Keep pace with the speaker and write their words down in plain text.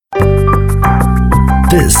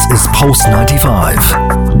This is Pulse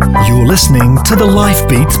 95. You're listening to the Life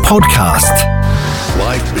Beats podcast.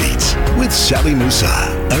 Life Beats with Sally Musa,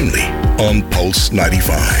 only on Pulse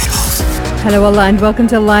 95. Hello Allah and welcome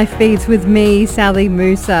to Life Beats with me, Sally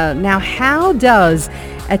Musa. Now, how does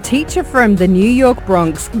a teacher from the New York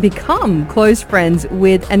Bronx become close friends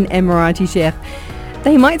with an Emirati Sheikh?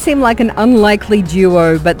 They might seem like an unlikely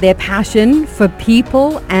duo, but their passion for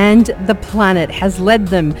people and the planet has led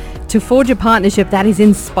them to forge a partnership that is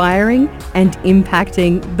inspiring and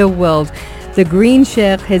impacting the world. The Green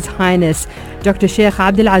Sheikh, His Highness, Dr. Sheikh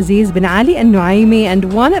Abdul Aziz bin Ali and Nuaimi,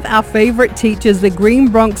 and one of our favorite teachers, the Green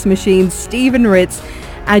Bronx machine, Stephen Ritz,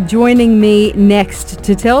 are joining me next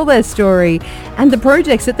to tell their story and the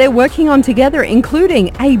projects that they're working on together,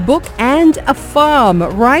 including a book and a farm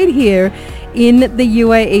right here in the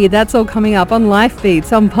UAE. That's all coming up on Life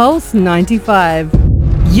Beats on Pulse 95.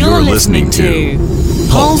 You're listening to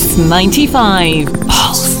Pulse 95.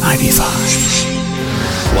 Pulse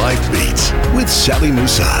 95. Life Beats with Sally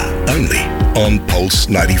Musa, only on Pulse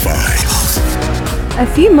 95. A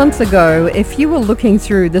few months ago, if you were looking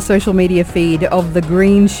through the social media feed of the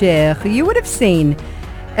Green Sheikh, you would have seen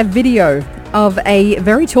a video of a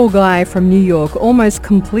very tall guy from New York almost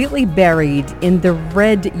completely buried in the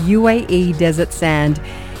red UAE desert sand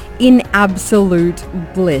in absolute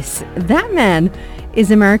bliss. That man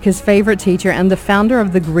is America's favorite teacher and the founder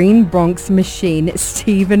of the Green Bronx machine,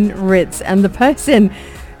 Stephen Ritz. And the person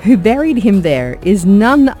who buried him there is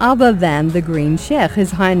none other than the Green Sheikh,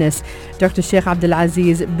 His Highness, Dr. Sheikh Abdul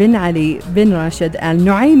Aziz bin Ali bin Rashid Al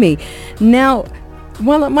Nuaimi. Now,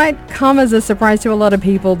 while it might come as a surprise to a lot of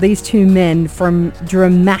people, these two men from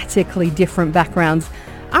dramatically different backgrounds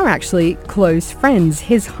are actually close friends.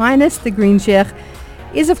 His Highness, the Green Sheikh,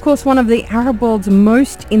 is of course one of the Arab world's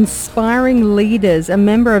most inspiring leaders, a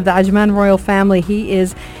member of the Ajman royal family. He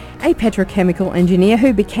is a petrochemical engineer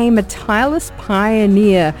who became a tireless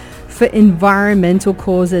pioneer for environmental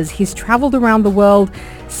causes. He's traveled around the world,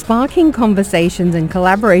 sparking conversations and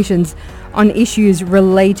collaborations on issues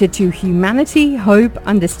related to humanity, hope,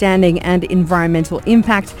 understanding, and environmental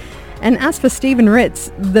impact. And as for Stephen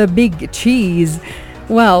Ritz, the big cheese,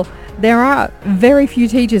 well, there are very few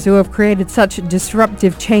teachers who have created such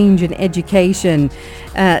disruptive change in education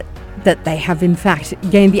that they have in fact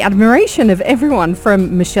gained the admiration of everyone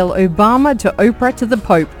from Michelle Obama to Oprah to the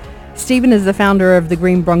Pope. Stephen is the founder of the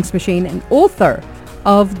Green Bronx Machine and author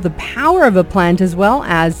of The Power of a Plant, as well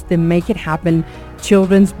as the Make It Happen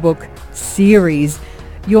children's book series.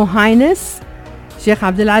 Your Highness, Sheikh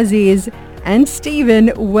Abdul Aziz and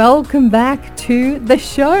Stephen, welcome back to the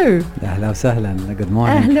show. Ahlan wa sahlan. Good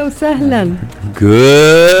morning. Ahlan wa sahlan.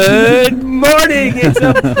 Good morning. It's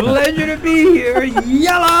a pleasure to be here.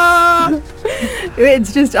 Yalla!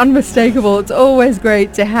 It's just unmistakable. It's always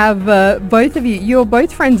great to have both of you. You're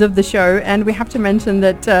both friends of the show, and we have to mention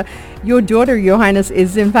that your daughter, Your Highness,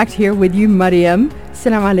 is in fact here with you, Maryam.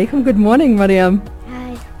 Assalamu alaikum. Good morning, Maryam.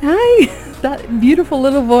 Hi. Hi. That beautiful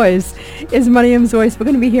little voice is Maryam's voice. We're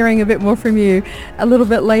going to be hearing a bit more from you a little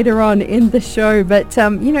bit later on in the show. But,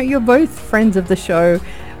 you're both friends of the show.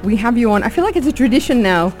 We have you on. I feel like it's a tradition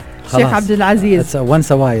now, Sheikh Abdul Aziz. It's once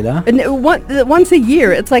a while, huh? And once a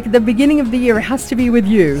year. It's like the beginning of the year. It has to be with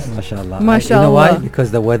you. MashaAllah. MashaAllah. You know why? Because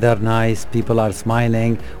the weather nice. People are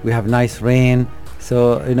smiling. We have nice rain.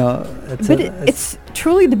 So, it's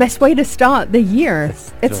truly the best way to start the year.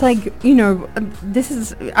 It's true. Like,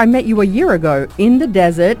 I met you a year ago in the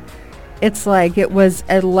desert. It's like it was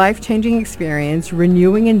a life-changing experience,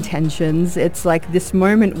 renewing intentions. It's like this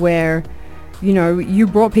moment where, you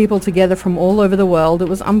brought people together from all over the world. It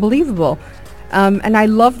was unbelievable. And I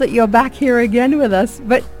love that you're back here again with us.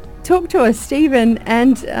 But talk to us, Stephen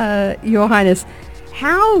and Your Highness.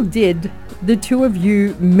 How did the two of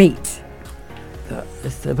you meet?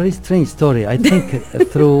 It's a very strange story. I think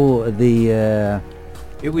through the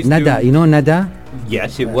It was Nada. through- You know Nada?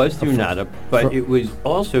 Yes, it was through Nada, but it was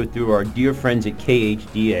also through our dear friends at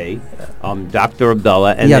KHDA, Dr.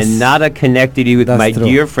 Abdullah, and Yes. then Nada connected you with That's my true.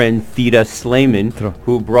 dear friend Theda Slayman, True.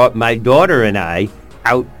 who brought my daughter and I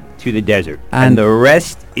out to the desert. And And the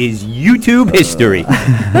rest is YouTube history.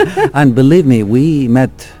 And believe me, we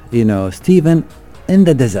met, Stephen in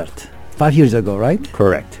the desert 5 years ago, right?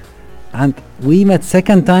 Correct. And we met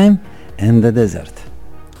second time in the desert.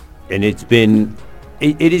 And it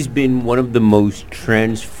has been one of the most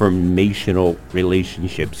transformational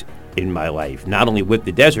relationships in my life, not only with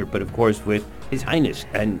the desert, but of course with His Highness,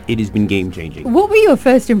 and it has been game-changing. What were your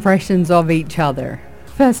first impressions of each other?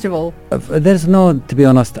 First of all, There's no, to be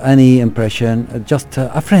honest, any impression. Just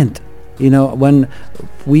a friend. When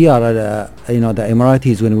we are the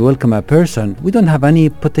Emiratis, when we welcome a person, we don't have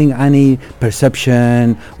putting any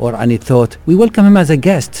perception or any thought. We welcome him as a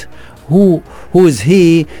guest. Who is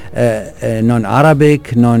he?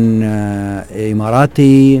 Non-Arabic, non-Emirati,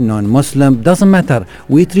 non-Muslim, doesn't matter.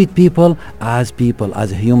 We treat people, as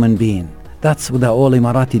a human being. That's what all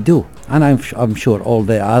Emirati do, and I'm sure all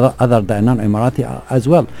the other the non-Emirati as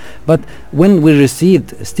well. But when we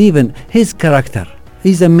received Stephen, his character,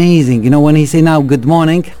 he's amazing. When he say now good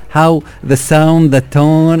morning, how the sound, the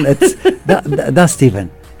tone, it's that's Stephen.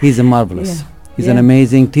 He's a marvelous. Yeah. He's an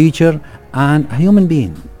amazing teacher and a human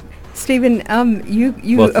being. Stephen, you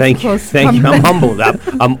Well, thank of you. course Thank you. I'm humbled.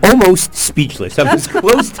 I'm almost speechless. I'm as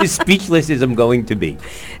close to speechless as I'm going to be.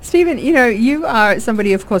 Stephen, you are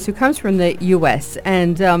somebody, of course, who comes from the U.S.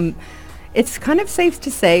 and it's kind of safe to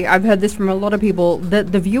say, I've heard this from a lot of people,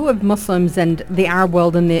 that the view of Muslims and the Arab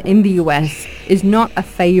world in the U.S. is not a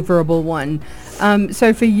favorable one.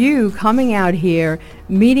 So for you coming out here,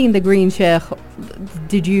 meeting the Green Sheikh,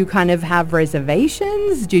 did you kind of have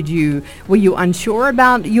reservations? Were you unsure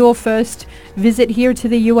about your first visit here to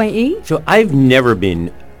the UAE? So I've never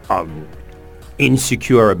been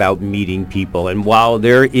insecure about meeting people, and while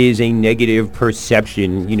there is a negative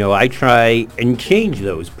perception, I try and change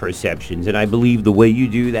those perceptions, and I believe the way you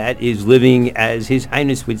do that is living, as His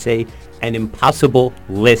Highness would say, an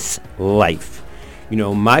impossible-less life.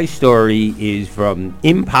 My story is from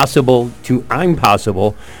impossible to I'm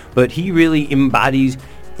possible, but he really embodies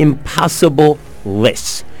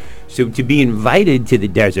impossible-less. So to be invited to the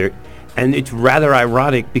desert, and it's rather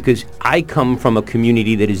ironic because I come from a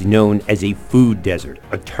community that is known as a food desert,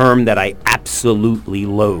 a term that I absolutely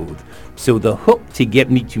loathe. So the hook to get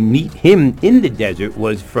me to meet him in the desert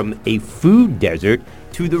was from a food desert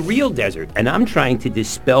to the real desert. And I'm trying to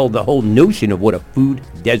dispel the whole notion of what a food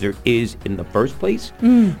desert is in the first place.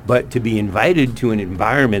 But to be invited to an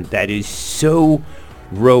environment that is so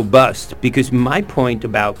robust, because my point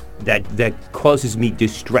about that causes me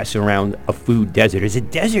distress around a food desert is a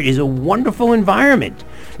desert is a wonderful environment.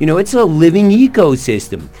 It's a living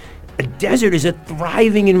ecosystem. A desert is a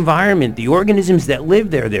thriving environment. The organisms that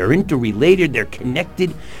live there, they're interrelated, they're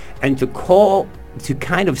connected, and to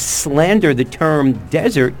kind of slander the term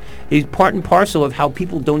desert is part and parcel of how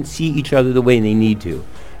people don't see each other the way they need to.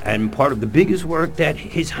 And part of the biggest work that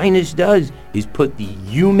His Highness does is put the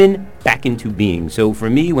human back into being. So for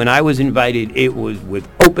me, when I was invited, it was with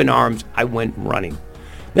open arms. I went running.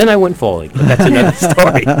 Then I went falling. But that's another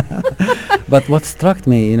story. But what struck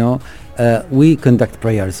me, we conduct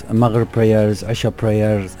prayers, Maghrib prayers, Isha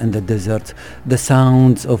prayers in the desert. The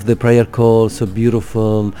sounds of the prayer call, so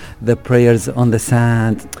beautiful. The prayers on the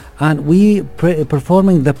sand. And we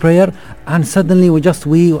performing the prayer, and suddenly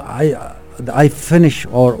I finish,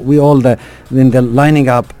 or we all in the lining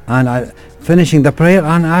up, and I finishing the prayer,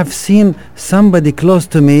 and I've seen somebody close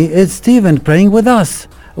to me. It's Stephen praying with us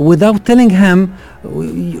without telling him,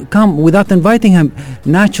 come, without inviting him.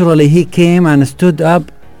 Naturally, he came and stood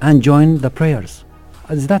up and joined the prayers.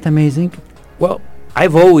 Is that amazing? Well,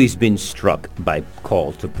 I've always been struck by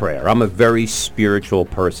call to prayer. I'm a very spiritual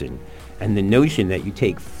person, and the notion that you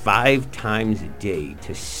take 5 times a day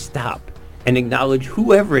to stop and acknowledge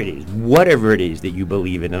whoever it is, whatever it is that you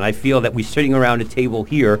believe in. And I feel that we're sitting around a table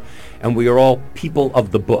here, and we are all people of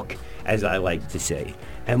the book, as I like to say.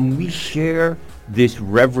 And we share this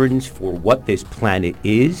reverence for what this planet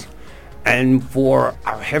is, and for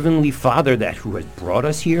our Heavenly Father who has brought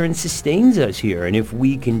us here and sustains us here. And if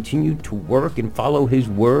we continue to work and follow His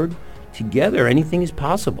word together, anything is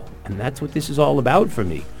possible. And that's what this is all about for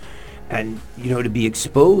me. And, to be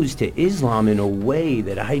exposed to Islam in a way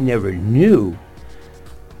that I never knew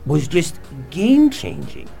was just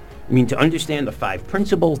game-changing. I mean, to understand the 5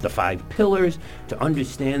 principles, the 5 pillars, to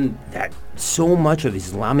understand that so much of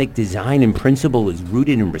Islamic design and principle is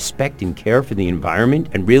rooted in respect and care for the environment,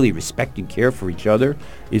 and really respect and care for each other,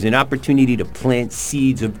 is an opportunity to plant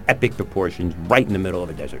seeds of epic proportions right in the middle of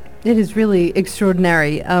a desert. It is really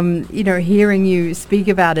extraordinary, hearing you speak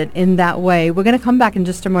about it in that way. We're going to come back in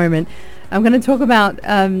just a moment. I'm going to talk about,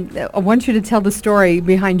 I want you to tell the story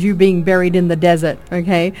behind you being buried in the desert,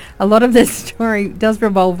 okay? A lot of this story does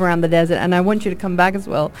revolve around the desert, and I want you to come back as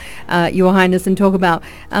well, Your Highness, and talk about,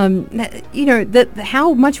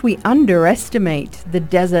 how much we underestimate the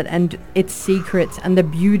desert and its secrets and the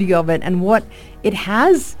beauty of it and what it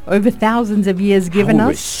has over thousands of years given how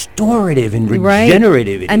us. Restorative and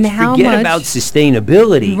regenerative. And how Forget much about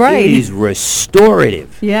sustainability. Right. It is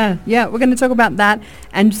restorative. Yeah. We're going to talk about that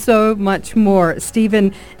and so much more.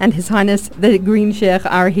 Stephen and His Highness, the Green Sheikh,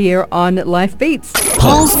 are here on Life Beats.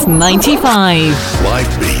 Pulse 95.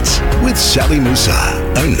 Live Beats with Sally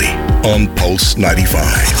Musa, only on Pulse 95.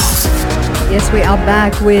 Yes, we are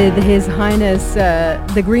back with His Highness,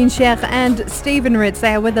 the Green Sheikh, and Stephen Ritz.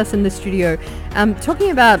 They are with us in the studio, talking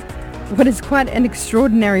about what is quite an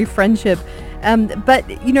extraordinary friendship. But,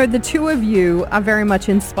 you know, the two of you are very much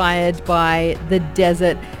inspired by the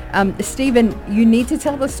desert. Stephen, you need to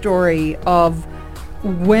tell the story of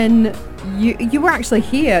when you were actually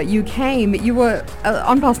here. You came, you were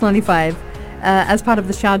on Pulse 95 as part of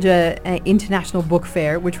the Sharjah International Book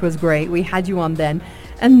Fair, which was great. We had you on then.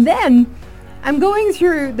 And then I'm going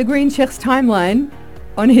through the Green Sheikh's timeline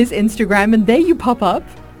on his Instagram, and there you pop up.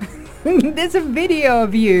 There's a video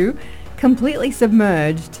of you completely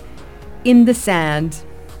submerged in the sand,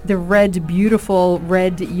 the red, beautiful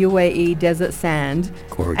red UAE desert sand.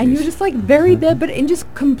 Gorgeous. And you're just like buried there, but in just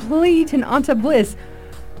complete and utter bliss.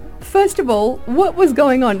 First of all, what was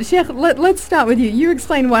going on? Sheikh, let's start with you. You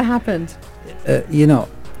explain what happened.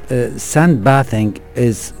 Sand bathing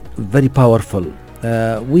is very powerful.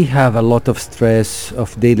 We have a lot of stress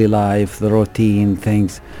of daily life, the routine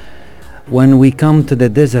things. When we come to the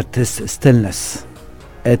desert, it's stillness.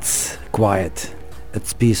 It's quiet.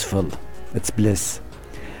 It's peaceful. It's bliss.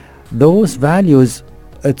 Those values,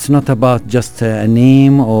 it's not about just a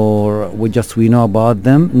name or we know about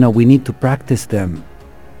them. No, we need to practice them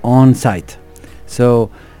on site.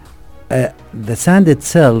 So the sand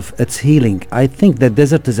itself, it's healing. I think the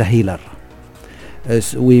desert is a healer.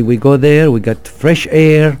 As we go there, we get fresh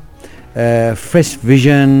air, fresh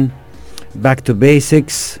vision, back to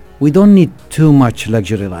basics. We don't need too much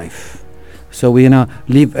luxury life. So we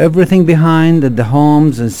leave everything behind at the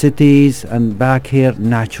homes and cities and back here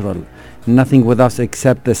natural. Nothing with us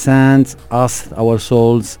except the sands, us, our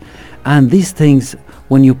souls. And these things,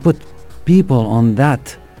 when you put people on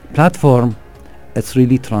that platform, it's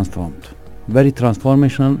really transformed. Very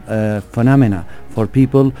transformational phenomena for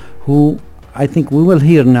people who, I think we will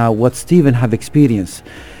hear now what Stephen have experienced.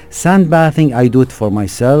 Sand bathing, I do it for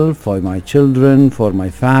myself, for my children, for my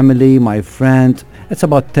family, my friends. It's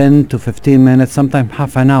about 10 to 15 minutes, sometimes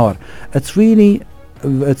half an hour.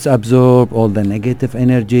 It's absorb all the negative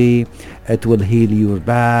energy. It will heal your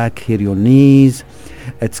back, heal your knees.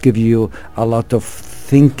 It's give you a lot of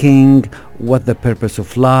thinking, what the purpose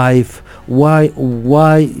of life,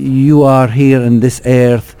 why you are here in this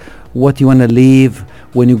earth, what you want to leave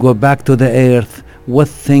when you go back to the earth, what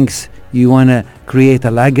things you want to create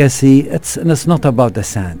a legacy. It's not about the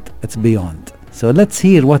sand, it's beyond. So let's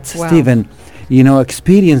hear what Stephen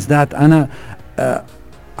experienced that. And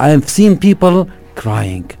I've seen people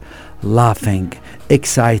crying, laughing,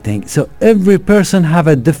 exciting. So every person have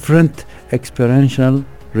a different experiential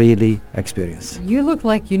experience. You look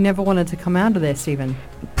like you never wanted to come out of there, Stephen.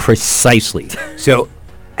 Precisely. So,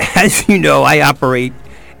 as you know, I operate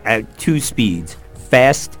at two speeds,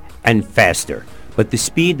 fast and faster. But the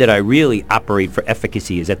speed that I really operate for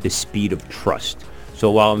efficacy is at the speed of trust.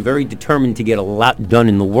 So while I'm very determined to get a lot done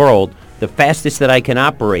in the world, the fastest that I can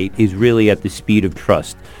operate is really at the speed of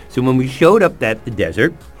trust. So when we showed up at the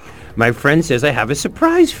desert, my friend says, I have a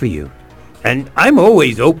surprise for you. And I'm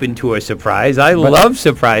always open to a surprise. I love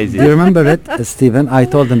surprises. Do you remember it, Stephen? I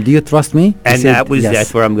told him, do you trust me? And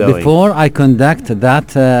that's where I'm going. Before I conduct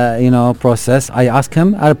that, process, I asked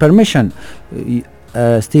him permission.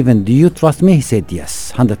 Stephen, do you trust me? He said,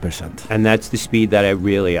 yes, 100%. And that's the speed that I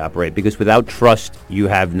really operate, because without trust, you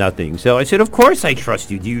have nothing. So I said, of course I trust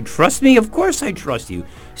you. Do you trust me? Of course I trust you.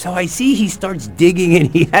 So I see he starts digging, and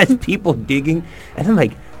he has people digging. And I'm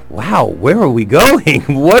like, wow, where are we going?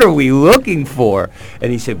 What are we looking for?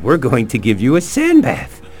 And he said, we're going to give you a sand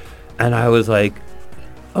bath. And I was like,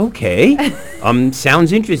 okay,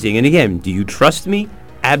 sounds interesting. And again, do you trust me?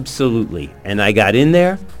 Absolutely. And I got in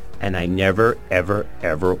there, and I never, ever,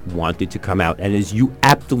 ever wanted to come out. And as you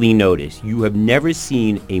aptly notice, you have never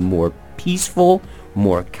seen a more peaceful,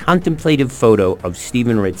 more contemplative photo of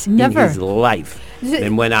Stephen Ritz in his life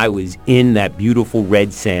than when I was in that beautiful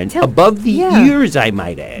red sand, above the ears, I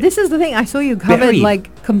might add. This is the thing. I saw you covered,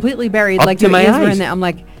 completely buried, up like to your my ears were eyes. in there. I'm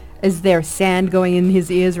like, is there sand going in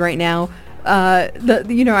his ears right now? I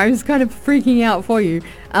was kind of freaking out for you.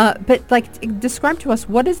 But describe to us,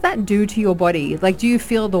 what does that do to your body? Like, do you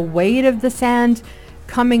feel the weight of the sand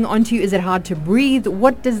coming onto you? Is it hard to breathe?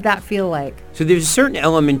 What does that feel like? So there's a certain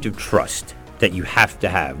element of trust that you have to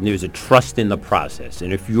have. And there's a trust in the process.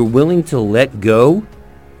 And if you're willing to let go,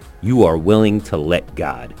 you are willing to let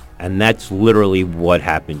God. And that's literally what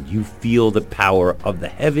happened. You feel the power of the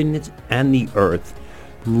heavens and the earth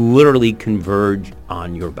literally converge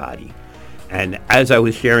on your body. And as I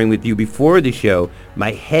was sharing with you before the show,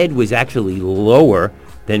 my head was actually lower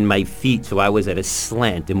than my feet, so I was at a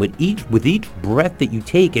slant. And with each breath that you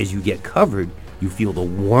take as you get covered, You feel the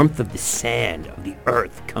warmth of the sand, of the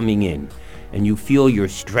earth coming in, and you feel your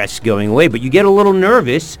stress going away. But you get a little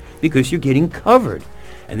nervous because you're getting covered.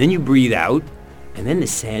 And then you breathe out, and then the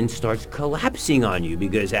sand starts collapsing on you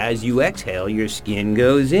because as you exhale, your skin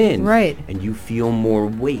goes in. Right. And you feel more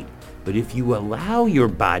weight. But if you allow your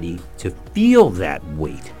body to feel that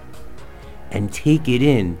weight and take it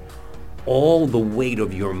in, all the weight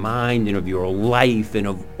of your mind and of your life and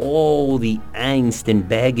of all the angst and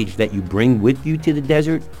baggage that you bring with you to the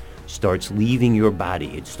desert starts leaving your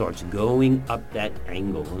body. It starts going up that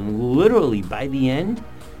angle. And literally by the end,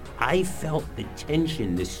 I felt the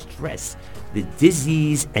tension, the stress, the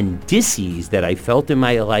disease and dis-ease that I felt in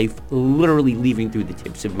my life literally leaving through the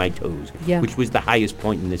tips of my toes, which was the highest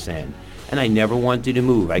point in the sand. And I never wanted to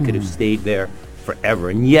move. I could have stayed there forever.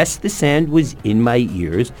 And yes, the sand was in my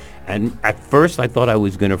ears. And at first I thought I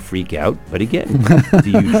was going to freak out. But again, do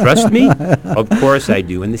you trust me? Of course I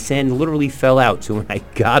do. And the sand literally fell out. So when I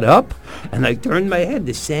got up and I turned my head,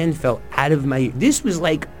 the sand fell out of my... This was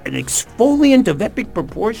like an exfoliant of epic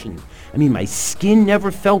proportion. I mean, my skin never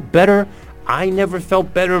felt better. I never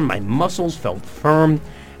felt better. My muscles felt firm.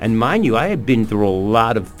 And mind you, I had been through a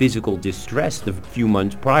lot of physical distress the few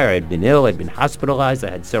months prior. I had been ill, I'd been hospitalized, I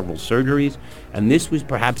had several surgeries, and this was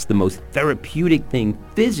perhaps the most therapeutic thing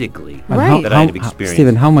physically that I had experienced.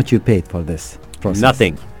 Stephen, how much you paid for this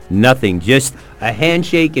process? Nothing, just a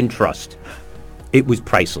handshake and trust. It was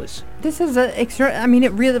priceless. This is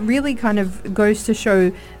it really kind of goes to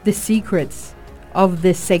show the secrets of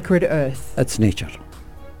this sacred earth. It's nature.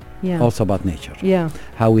 Yeah. Also about nature. Yeah.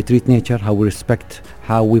 How we treat nature, how we respect,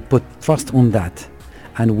 how we put trust on that.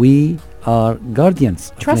 And we are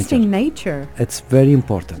guardians Trusting of nature. It's very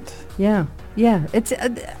important. Yeah. Yeah. It's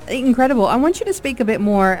incredible. I want you to speak a bit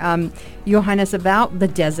more, Your Highness, about the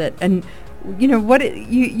desert. And, you know,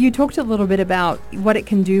 you talked a little bit about what it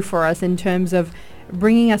can do for us in terms of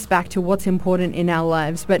bringing us back to what's important in our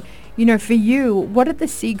lives. But, you know, for you, what are the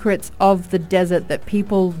secrets of the desert that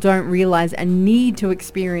people don't realize and need to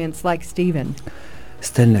experience, like Stephen?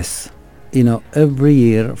 Stillness. You know, every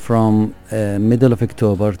year from middle of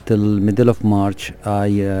October till middle of March,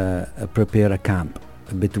 I prepare a camp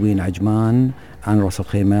between Ajman and Ras Al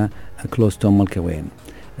Khaimah, close to Al Kawain.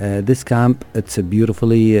 This camp, it's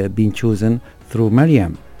beautifully been chosen through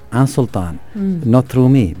Maryam and Sultan, not through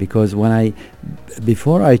me, because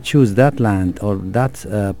before I choose that land or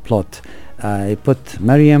that plot, I put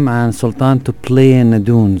Maryam and Sultan to play in the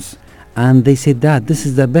dunes, and they said that this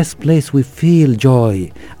is the best place. We feel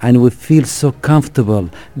joy and we feel so comfortable.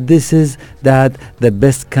 This is the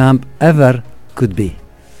best camp ever could be.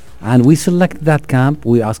 And we select that camp.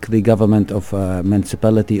 We ask the government of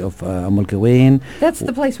municipality of Al Kawain. That's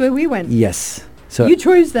the place where we went. Yes. So you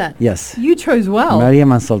chose that. Yes. You chose well.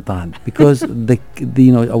 Maryam and Sultan, because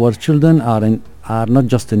our children are not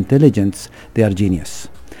just intelligent; they are genius.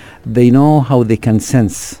 They know how they can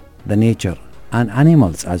sense the nature and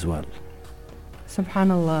animals as well.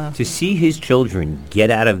 Subhanallah. To see his children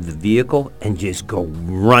get out of the vehicle and just go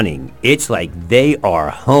running, it's like they are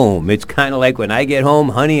home. It's kind of like when I get home,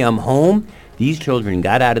 honey, I'm home. These children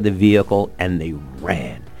got out of the vehicle and they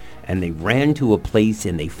ran. And they ran to a place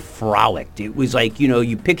and they frolicked. It was like, you know,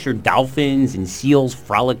 you picture dolphins and seals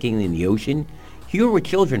frolicking in the ocean. Here were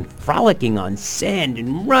children frolicking on sand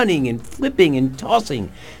and running and flipping and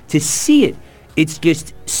tossing. To see it, it's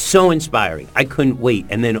just so inspiring. I couldn't wait.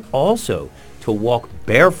 And then also to walk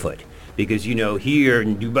barefoot. Because, you know, here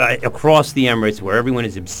in Dubai, across the Emirates, where everyone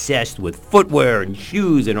is obsessed with footwear and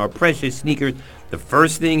shoes and our precious sneakers, the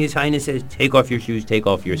first thing His Highness says, take off your shoes, take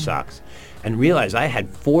off your socks. And realize I had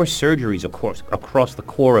 4 surgeries across the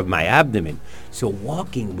core of my abdomen. So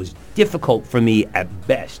walking was difficult for me at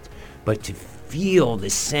best. But to feel the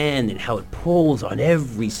sand and how it pulls on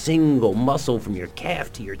every single muscle from your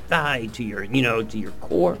calf to your thigh to your, to your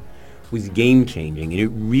core was game-changing. And it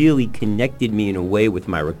really connected me in a way with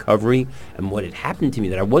my recovery and what had happened to me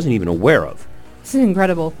that I wasn't even aware of. This is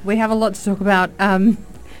incredible. We have a lot to talk about.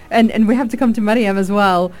 And we have to come to Maryam as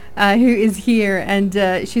well, who is here, and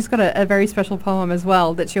she's got a very special poem as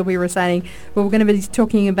well that she'll be reciting. But we're going to be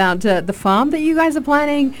talking about the farm that you guys are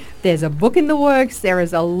planning. There's a book in the works. There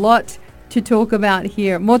is a lot to talk about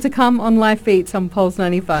here. More to come on Life Beats on Pulse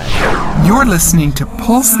 95. You're listening to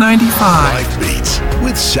Pulse 95. Life Beats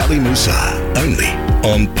with Sally Musa, only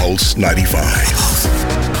on Pulse 95.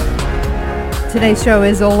 Today's show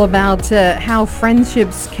is all about how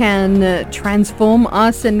friendships can transform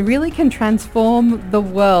us and really can transform the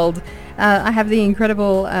world. I have the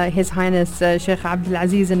incredible His Highness Sheikh Abdul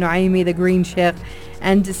Aziz and Nuaimi, the Green Sheikh,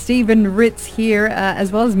 and Stephen Ritz here,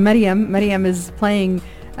 as well as Maryam. Maryam is playing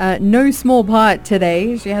no small part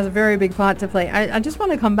today. She has a very big part to play. I just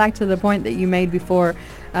want to come back to the point that you made before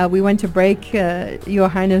we went to break, Your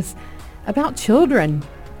Highness, about children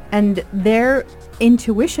and their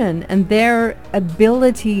intuition and their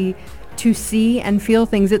ability to see and feel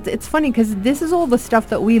things. It's funny because this is all the stuff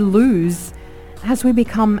that we lose as we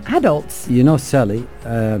become adults. You know, Sally,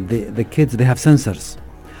 the kids, they have sensors.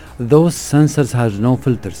 Those sensors have no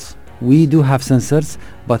filters. We do have sensors,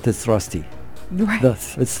 but it's rusty. Right.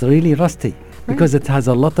 It's really rusty because it has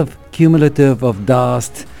a lot of cumulative of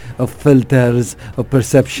dust, of filters, of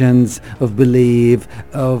perceptions, of belief,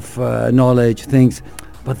 of knowledge, things.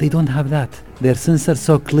 But they don't have that. Their sensors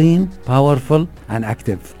so clean, powerful, and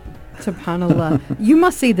active. SubhanAllah. You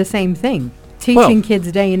must see the same thing, teaching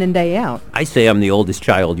kids day in and day out. I say I'm the oldest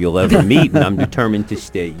child you'll ever meet, and I'm determined to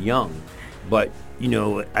stay young. But, you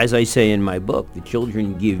know, as I say in my book, the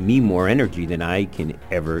children give me more energy than I can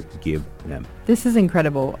ever give them. This is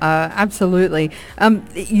incredible. Absolutely.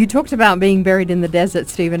 You talked about being buried in the desert,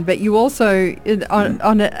 Stephen, but you also,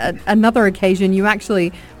 on another occasion, you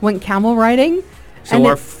actually went camel riding. So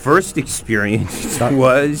our first experience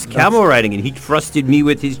was camel riding, and he trusted me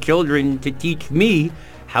with his children to teach me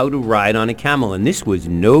how to ride on a camel. And this was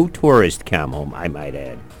no tourist camel, I might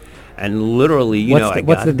add. And literally,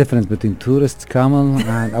 what's the difference between tourist camel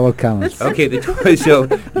and our camels? Okay, the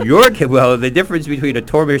difference between a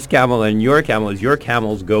tourist camel and your camel is your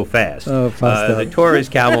camels go fast. Oh, faster. The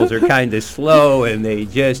tourist camels are kind of slow, and they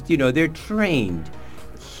just, they're trained.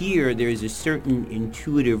 Here, there's a certain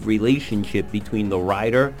intuitive relationship between the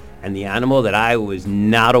rider and the animal that I was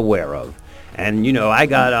not aware of. And, I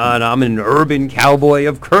got on. I'm an urban cowboy.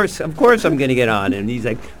 Of course I'm going to get on. And he's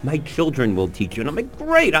like, my children will teach you. And I'm like,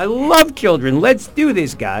 great. I love children. Let's do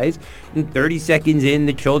this, guys. And 30 seconds in,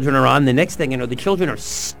 the children are on. The next thing I know, the children are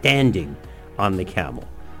standing on the camel.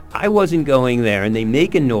 I wasn't going there. And they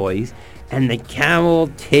make a noise. And the camel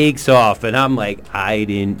takes off, and I'm like, I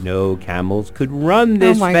didn't know camels could run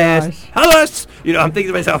this fast. Gosh. Hellas! I'm thinking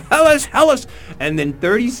to myself, Hellas! And then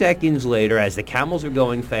 30 seconds later, as the camels are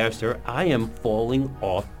going faster, I am falling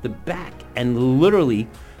off the back. And literally,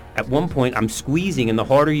 at one point, I'm squeezing, and the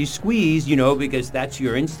harder you squeeze, because that's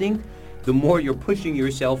your instinct, the more you're pushing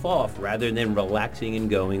yourself off rather than relaxing and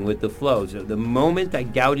going with the flow. So the moment I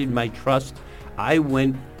doubted my trust, I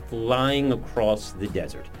went flying across the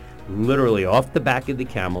desert. Literally off the back of the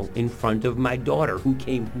camel in front of my daughter, who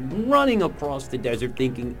came running across the desert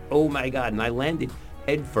thinking, oh my God, and I landed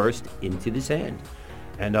head first into the sand.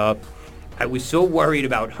 And I was so worried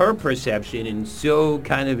about her perception and so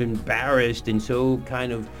kind of embarrassed and so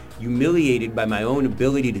kind of humiliated by my own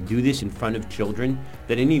ability to do this in front of children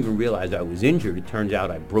that I didn't even realize I was injured. It turns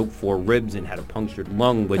out I broke 4 ribs and had a punctured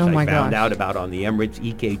lung, which I found out about on the Emirates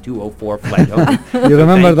EK204 flight home. You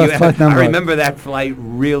remember that flight number? I remember that flight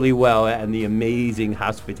really well and the amazing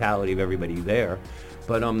hospitality of everybody there.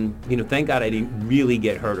 But, thank God I didn't really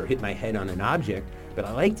get hurt or hit my head on an object. But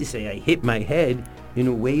I like to say I hit my head in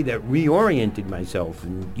a way that reoriented myself.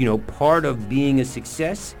 And, part of being a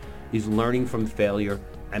success is learning from failure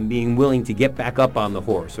and being willing to get back up on the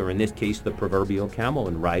horse, or in this case, the proverbial camel,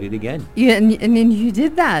 and ride it again. Yeah, and you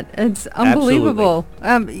did that. It's unbelievable.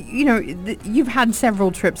 You've had several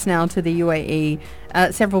trips now to the UAE,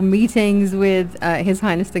 several meetings with His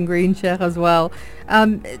Highness the Green Sheikh as well.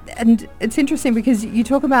 And it's interesting because you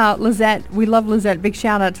talk about Lizette. We love Lizette. Big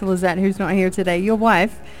shout out to Lizette, who's not here today, your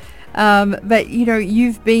wife. But,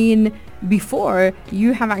 you've been... Before,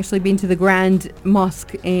 you have actually been to the Grand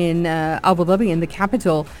Mosque in Abu Dhabi, in the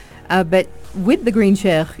capital. But with the Green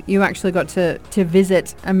Sheikh, you actually got to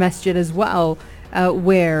visit a masjid as well,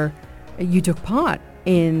 where you took part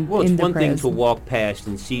in Well, it's in the one thing prayers. to walk past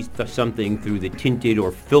and see something through the tinted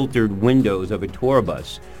or filtered windows of a tour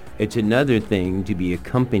bus. It's another thing to be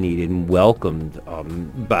accompanied and welcomed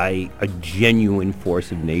by a genuine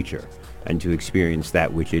force of nature and to experience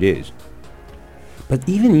that which it is. But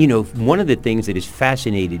even, one of the things that has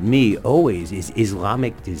fascinated me always is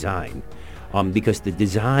Islamic design, because the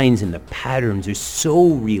designs and the patterns are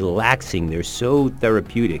so relaxing. They're so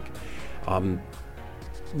therapeutic.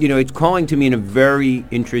 It's calling to me in a very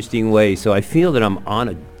interesting way. So I feel that I'm on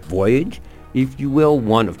a voyage, if you will,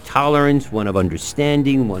 one of tolerance, one of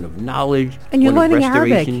understanding, one of knowledge, And you're one of learning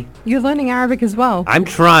Arabic. restoration. You're learning Arabic as well. I'm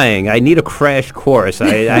trying. I need a crash course.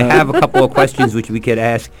 I have a couple of questions which we could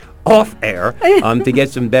ask off air to get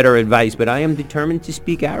some better advice, but I am determined to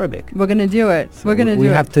speak Arabic. We're going to do it. We're going to do We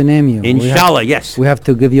it. have to name you. Inshallah, yes. We have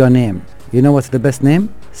to give you a name. You know what's the best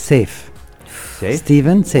name? Safe. Safe?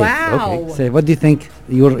 Stephen, Safe. Wow. Okay. Safe. What do you think?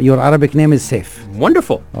 Your Arabic name is Safe.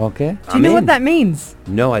 Wonderful. Okay. Do you know what that means?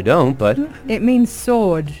 No, I don't, but It means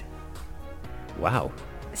sword. wow.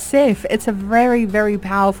 Sif, it's a very, very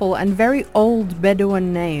powerful and very old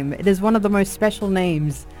Bedouin name. It is one of the most special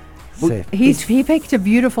names. Saif. He picked a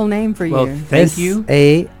beautiful name for Well, you. thank you.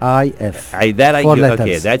 S-A-I-F. Okay, Four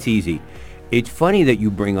letters. that's easy. It's funny that you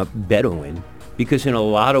bring up Bedouin because in a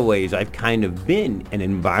lot of ways I've kind of been an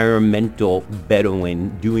environmental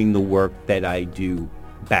Bedouin doing the work that I do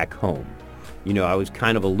back home. You know, I was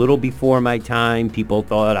kind of a little before my time. People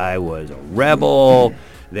thought I was a rebel.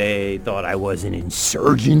 They thought I was an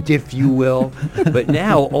insurgent, if you will. But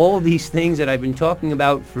now all of these things that I've been talking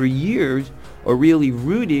about for years are really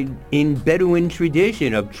rooted in Bedouin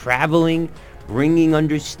tradition of traveling, bringing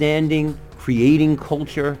understanding, creating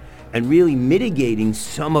culture, and really mitigating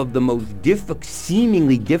some of the most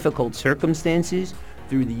seemingly difficult circumstances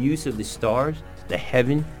through the use of the stars, the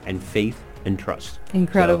heaven, and faith and trust.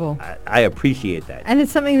 Incredible. So I appreciate that. And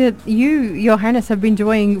it's something that you, Your Highness, have been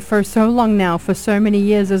doing for so long now, for so many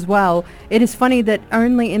years as well. It is funny that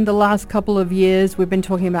only in the last couple of years we've been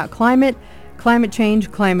talking about climate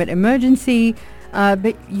change, climate emergency,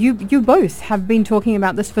 but you both have been talking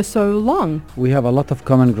about this for so long. We have a lot of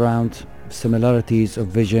common ground, similarities of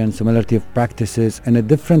vision, similarity of practices, and a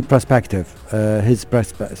different perspective. His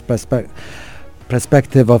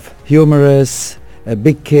perspective of humorous, a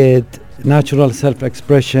big kid, natural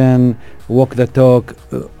self-expression, walk the talk.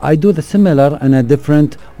 I do the similar in a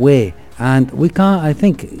different way, and we can, I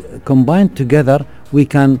think, combined together, we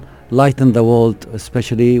can lighten the world,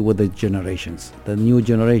 especially with the generations. The new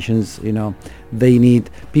generations, you know, they need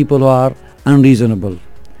people who are unreasonable,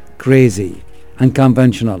 crazy,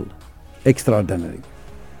 unconventional, extraordinary.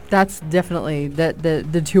 That's definitely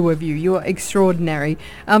the two of you. You are extraordinary.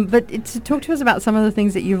 But talk to us about some of the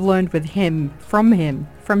things that you've learned with him,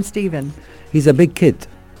 from Stephen. He's a big kid.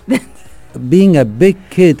 Being a big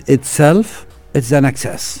kid itself is an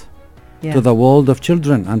access to the world of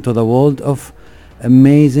children and to the world of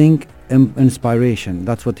amazing inspiration.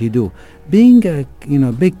 That's what he do. Being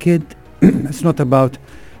a big kid, it's not about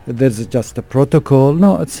there's just a protocol.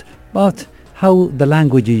 No, it's about how the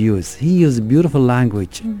language you use. He used beautiful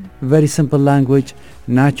language, very simple language,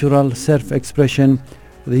 natural self-expression.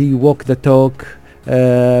 He walk the talk,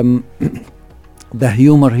 the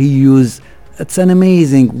humor he used. It's an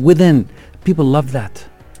amazing within. People love that.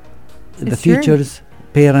 The teachers,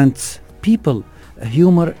 parents, people.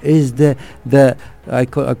 Humor is the I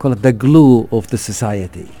call it the glue of the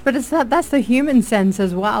society. But that's the human sense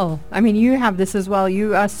as well. I mean, you have this as well.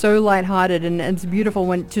 You are so lighthearted, and it's beautiful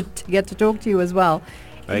when to get to talk to you as well.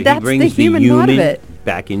 Right, That's he brings the human part of it.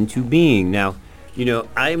 back into being. Now, you know,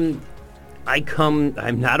 I'm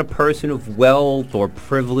not a person of wealth or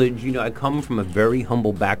privilege. You know, I come from a very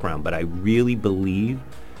humble background, but I really believe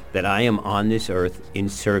that I am on this earth in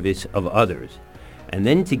service of others. And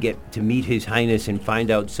then to get to meet His Highness and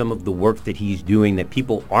find out some of the work that he's doing that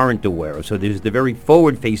people aren't aware of. So there's the very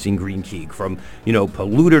forward-facing Green Sheikh, from, you know,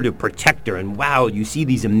 polluter to protector. And wow, you see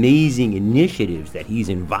these amazing initiatives that he's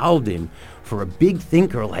involved in. For a big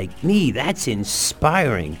thinker like me, that's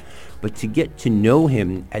inspiring. But to get to know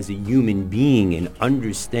him as a human being and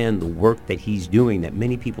understand the work that he's doing that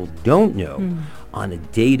many people don't know on a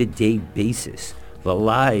day-to-day basis, the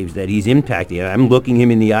lives that he's impacting. And I'm looking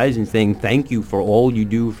him in the eyes and saying, thank you for all you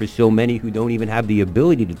do for so many who don't even have the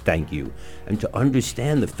ability to thank you. And to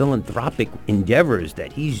understand the philanthropic endeavors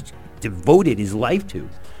that he's devoted his life to,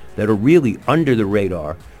 that are really under the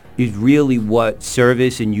radar, is really what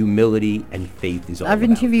service and humility and faith is all about. I've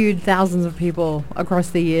interviewed thousands of people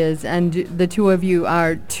across the years, and the two of you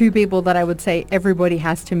are two people that I would say everybody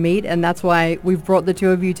has to meet, and that's why we've brought the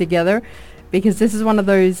two of you together. Because this is one of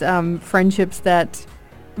those friendships that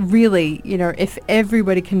really, you know, if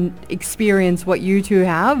everybody can experience what you two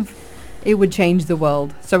have, it would change the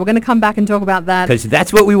world. So we're going to come back and talk about that. Because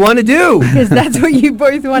that's what we want to do. Because that's what you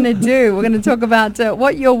both want to do. We're going to talk about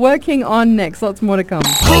what you're working on next. Lots more to come.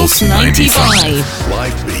 Pulse 95.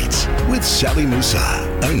 Live Beats with Sally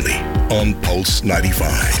Musa. Only on Pulse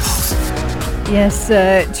 95. Yes,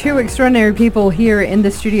 two extraordinary people here in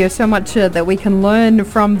the studio. So much that we can learn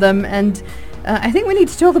from them. And I think we need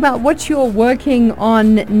to talk about what you're working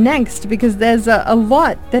on next, because there's a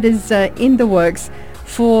lot that is in the works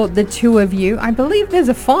for the two of you. I believe there's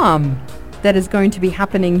a farm that is going to be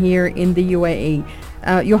happening here in the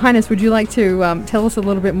UAE. Your Highness, would you like to tell us a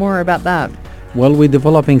little bit more about that? Well, we're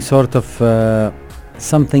developing sort of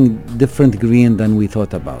something different green than we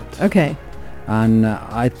thought about. Okay. And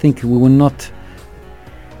I think we will not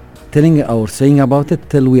telling or saying about it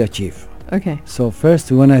till we achieve. Okay. So first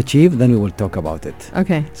we want to achieve, then we will talk about it.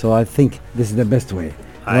 Okay. So I think this is the best way,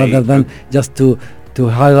 rather than just to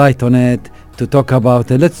highlight on it, to talk about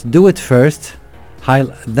it. Let's do it first,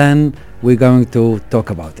 then we're going to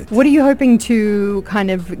talk about it. What are you hoping to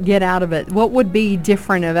kind of get out of it? What would be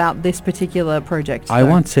different about this particular project? I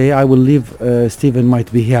won't say. I will leave. Stephen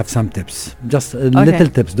might be. He have some tips. Just little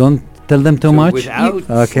tips. Don't tell them too much.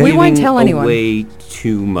 Without We won't tell anyone. away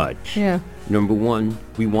too much. Yeah. Number one,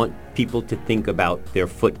 we want people to think about their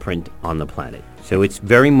footprint on the planet. So it's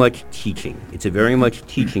very much teaching. It's a very much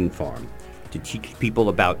teaching farm to teach people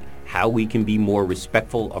about how we can be more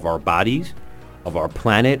respectful of our bodies, of our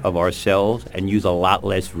planet, of ourselves, and use a lot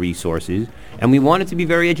less resources. And we want it to be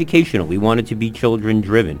very educational. We want it to be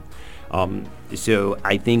children-driven. So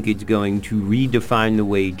I think it's going to redefine the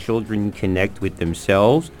way children connect with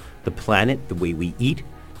themselves, the planet, the way we eat,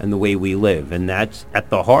 and the way we live. And that's at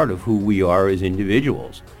the heart of who we are as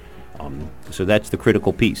individuals. So that's the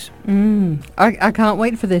critical piece. I can't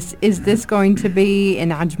wait for this. Is this going to be in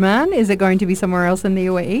Ajman? Is it going to be somewhere else in the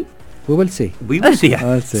UAE? We will see. We will see.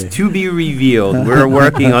 Let's see. It's to be revealed. We're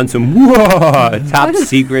working on some top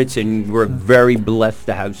secrets, and we're very blessed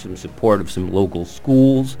to have some support of some local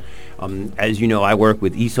schools. As you know, I work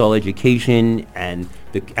with ESOL Education and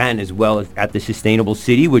as well as at the Sustainable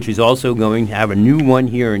City, which is also going to have a new one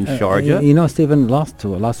here in Sharjah. You know, Stephen,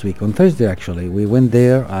 last week, on Thursday actually, we went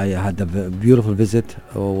there. I had a beautiful visit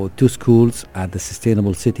to schools at the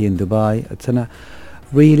Sustainable City in Dubai.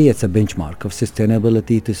 It's a benchmark of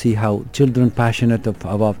sustainability to see how children passionate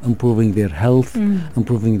about improving their health,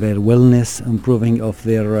 improving their wellness, improving of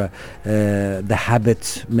their the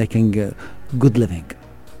habits, making good living,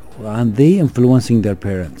 and they influencing their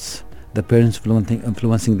parents. The parents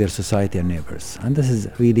influencing their society and neighbors, and this is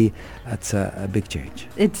really that's a big change.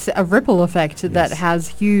 It's a ripple effect that has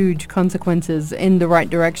huge consequences in the right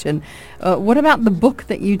direction. What about the book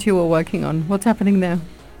that you two are working on? What's happening there?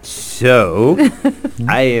 So,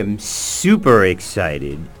 I am super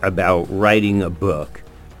excited about writing a book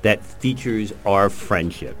that features our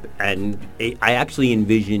friendship. And I actually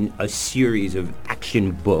envision a series of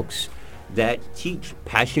action books that teach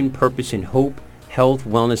passion, purpose, and hope, health,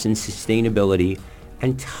 wellness, and sustainability,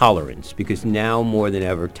 and tolerance. Because now, more than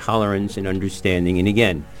ever, tolerance and understanding, and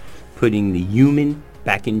again, putting the human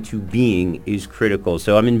back into being is critical.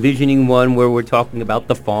 So I'm envisioning one where we're talking about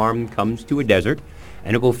the farm comes to a desert,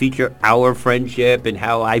 and it will feature our friendship and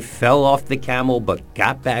how I fell off the camel but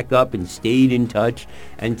got back up and stayed in touch,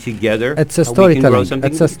 and together it's a storytelling.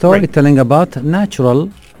 It's a storytelling about natural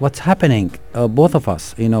what's happening. Both of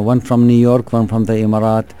us, one from New York, one from the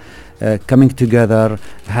Emirate, coming together,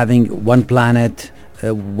 having one planet,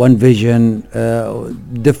 one vision,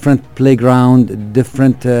 different playground,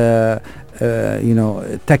 different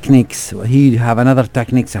techniques. He have another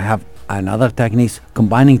techniques. I have another techniques,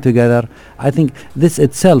 combining together. I think this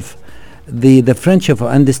itself, the friendship of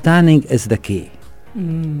understanding is the key.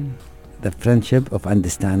 The friendship of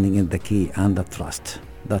understanding is the key, and the trust.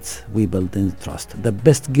 That's we build in trust. The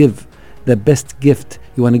best gift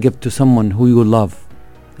you want to give to someone who you love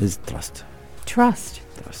is trust. Trust.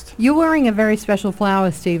 You're wearing a very special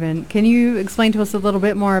flower, Stephen. Can you explain to us a little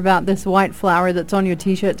bit more about this white flower that's on your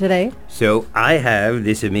T-shirt today? So I have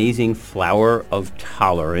this amazing flower of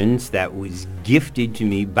tolerance that was gifted to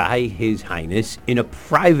me by His Highness in a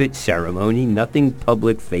private ceremony, nothing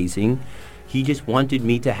public facing. He just wanted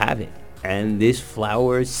me to have it. And this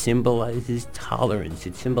flower symbolizes tolerance.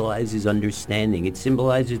 It symbolizes understanding. It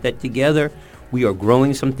symbolizes that together we are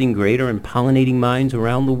growing something greater and pollinating minds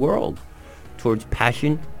around the world towards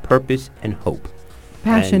passion, purpose, and hope.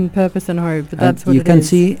 Passion, purpose, and hope. That's what you can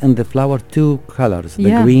see in the flower two colors: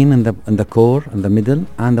 the green in the core, in the middle,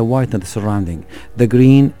 and the white in the surrounding. The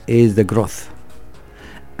green is the growth,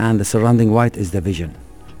 and the surrounding white is the vision.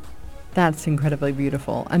 That's incredibly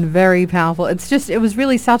beautiful and very powerful. It was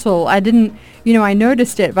really subtle. I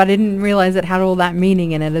noticed it, but I didn't realize it had all that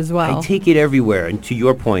meaning in it as well. I take it everywhere. And to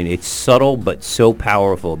your point, it's subtle but so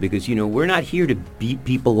powerful because, we're not here to beat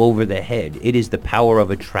people over the head. It is the power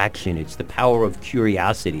of attraction. It's the power of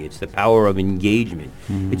curiosity. It's the power of engagement.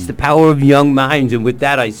 It's the power of young minds. And with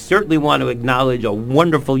that, I certainly want to acknowledge a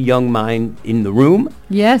wonderful young mind in the room.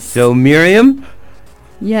 Yes. So, Maryam.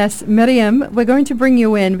 Yes, Maryam, we're going to bring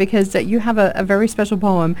you in because you have a very special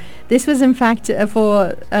poem. This was, in fact,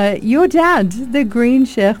 for your dad, the Green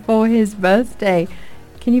Sheikh, for his birthday.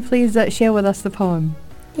 Can you please share with us the poem?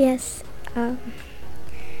 Yes.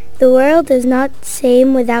 The world is not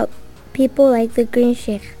same without people like the Green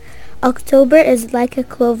Sheikh. October is like a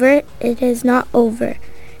clover, it is not over.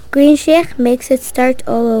 Green Sheikh makes it start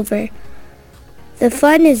all over. The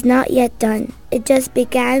fun is not yet done, it just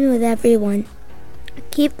began with everyone.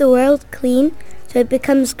 Keep the world clean so it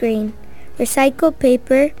becomes green. Recycle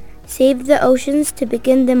paper, save the oceans to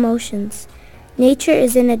begin the motions. Nature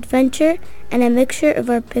is an adventure and a mixture of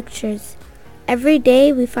our pictures. Every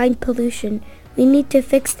day we find pollution. We need to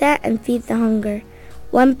fix that and feed the hunger.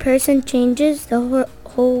 One person changes, the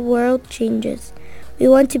whole world changes. We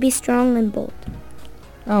want to be strong and bold.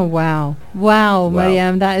 Oh, wow. Wow,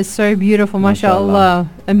 Maryam, that is so beautiful. MashaAllah.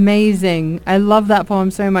 Amazing. I love that poem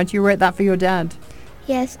so much. You wrote that for your dad?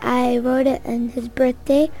 Yes, I wrote it on his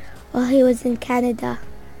birthday while he was in Canada.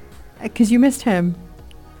 Because you missed him?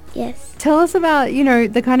 Yes. Tell us about,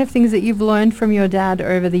 the kind of things that you've learned from your dad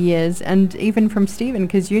over the years, and even from Stephen,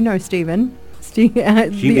 because you know Stephen. She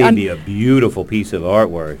made me a beautiful piece of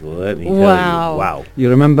artwork. Let me tell you. Wow. You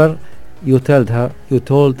remember, you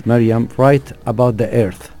told Maryam, write about the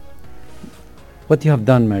earth. What you have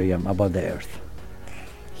done, Maryam, about the earth?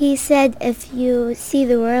 He said if you see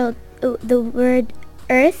the word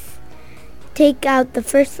earth, take out the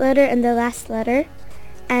first letter and the last letter,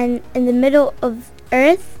 and in the middle of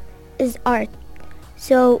earth is art.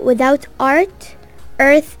 So without art,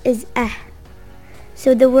 earth is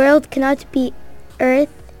So the world cannot be earth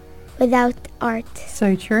without art.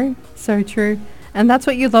 So true, so true. And that's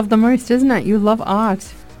what you love the most, isn't it? You love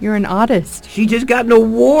art. You're an artist. She just got an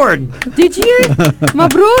award. Did you?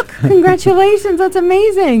 Mabruk. Congratulations. That's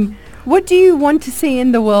amazing. What do you want to see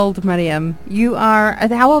in the world, Maryam? You are,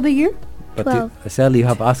 how old are you? 12. Sally, you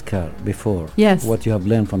have asked her before. Yes. What you have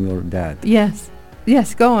learned from your dad. Yes.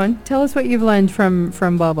 Yes, go on. Tell us what you've learned from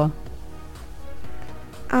Baba.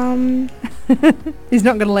 He's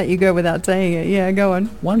not going to let you go without saying it. Yeah, go on.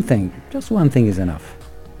 One thing. Just one thing is enough.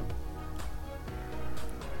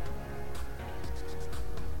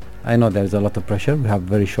 I know there's a lot of pressure. We have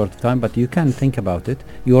very short time, but you can think about it.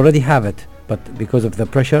 You already have it, but because of the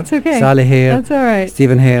pressure, it's okay. Saleh here, that's all right.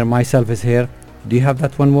 Stephen here, myself is here. Do you have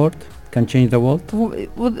that one word? Can change the world?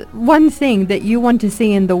 Well, one thing that you want to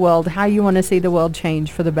see in the world, how you want to see the world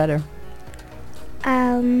change for the better?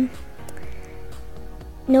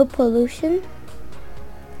 No pollution,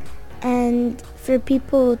 and for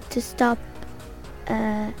people to stop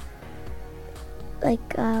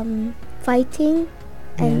fighting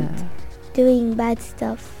and doing bad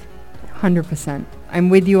stuff. 100%. I'm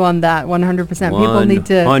with you on that. 100%. People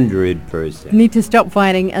need to stop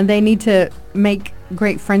fighting, and they need to make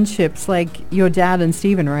great friendships like your dad and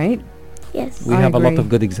Stephen, right? Yes. We have a lot of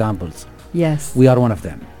good examples. Yes. We are one of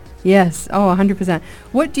them. Yes. Oh, 100%.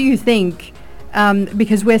 What do you think?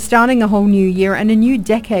 Because we're starting a whole new year and a new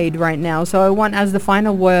decade right now. So I want, as the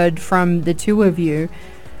final word from the two of you,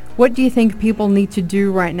 what do you think people need to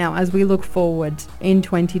do right now as we look forward in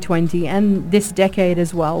 2020 and this decade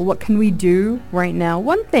as well? What can we do right now?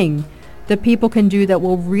 One thing that people can do that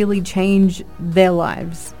will really change their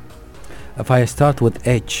lives. If I start with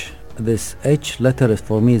H, this H letter is,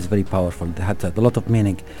 for me, is very powerful. It has a lot of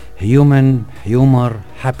meaning. Human, humor,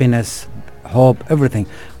 happiness, hope, everything.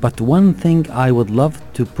 But one thing I would love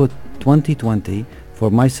to put 2020 for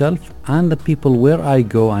myself and the people where I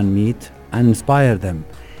go and meet and inspire them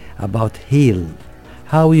about heal.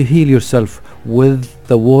 How you heal yourself with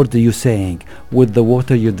the word you're saying, with the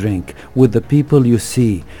water you drink, with the people you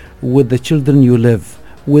see, with the children you live,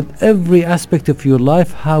 with every aspect of your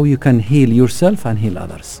life, how you can heal yourself and heal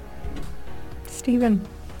others. Stephen.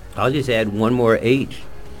 I'll just add one more H.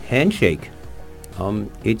 Handshake.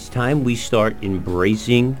 It's time we start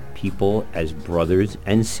embracing people as brothers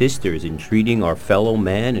and sisters and treating our fellow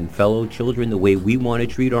man and fellow children the way we want to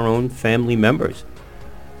treat our own family members.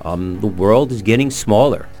 The world is getting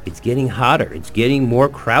smaller. It's getting hotter. It's getting more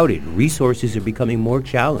crowded. Resources are becoming more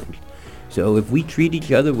challenged. So if we treat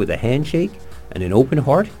each other with a handshake and an open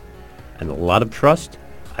heart and a lot of trust,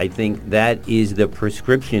 I think that is the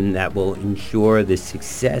prescription that will ensure the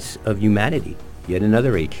success of humanity. Yet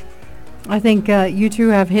another H. I think you two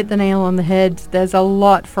have hit the nail on the head. There's a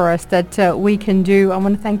lot for us that we can do. I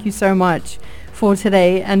want to thank you so much for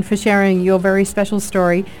today and for sharing your very special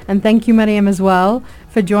story. And thank you, Maryam, as well,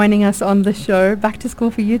 for joining us on the show. Back to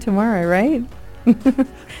school for you tomorrow, right?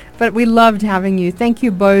 But we loved having you. Thank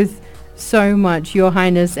you both so much, Your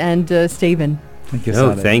Highness and Stephen. Thank you,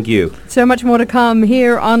 Saleh. Thank you. So much more to come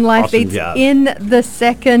here on Life Awesome Beats job. in the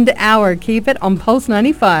second hour. Keep it on Pulse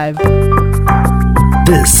 95.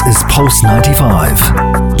 This is Pulse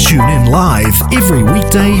 95. Tune in live every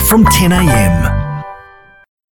weekday from 10 a.m.